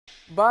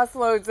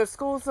Busloads of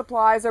school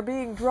supplies are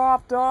being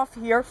dropped off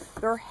here.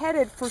 They're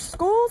headed for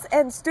schools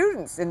and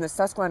students in the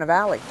Susquehanna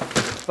Valley.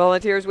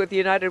 Volunteers with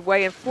United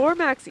Way and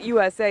Floormax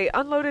USA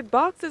unloaded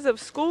boxes of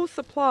school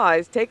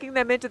supplies, taking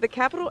them into the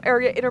Capital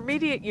Area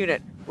Intermediate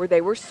Unit, where they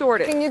were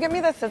sorted. Can you give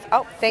me this?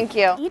 Oh, thank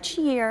you. Each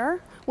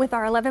year, with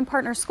our 11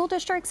 partner school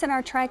districts in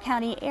our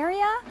Tri-County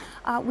area,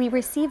 we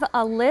receive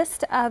a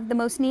list of the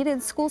most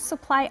needed school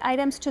supply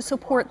items to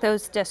support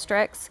those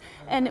districts.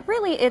 And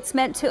really, it's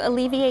meant to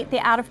alleviate the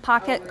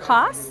out-of-pocket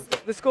costs.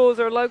 The schools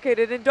are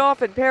located in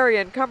Dauphin, Perry,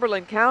 and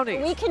Cumberland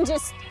counties. We can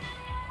just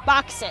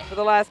box it. For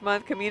the last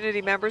month,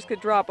 community members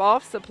could drop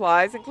off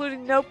supplies,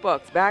 including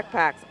notebooks,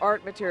 backpacks,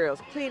 art materials,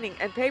 cleaning,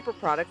 and paper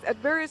products at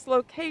various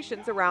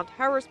locations around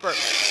Harrisburg.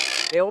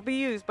 They will be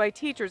used by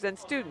teachers and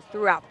students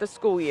throughout the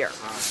school year.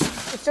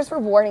 It's just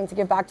rewarding to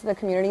give back to the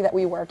community that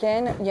we work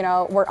in. You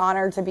know, we're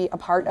honored to be a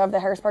part of the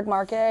Harrisburg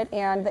market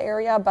and the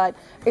area, but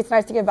it's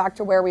nice to give back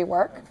to where we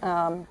work.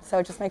 So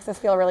it just makes us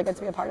feel really good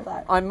to be a part of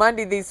that. On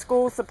Monday, these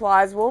school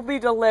supplies will be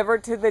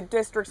delivered to the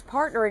districts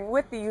partnering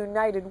with the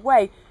United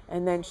Way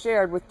and then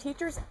shared with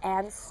teachers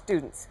and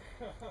students.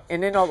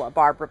 In Enola,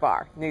 Barbara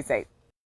Barr, News 8.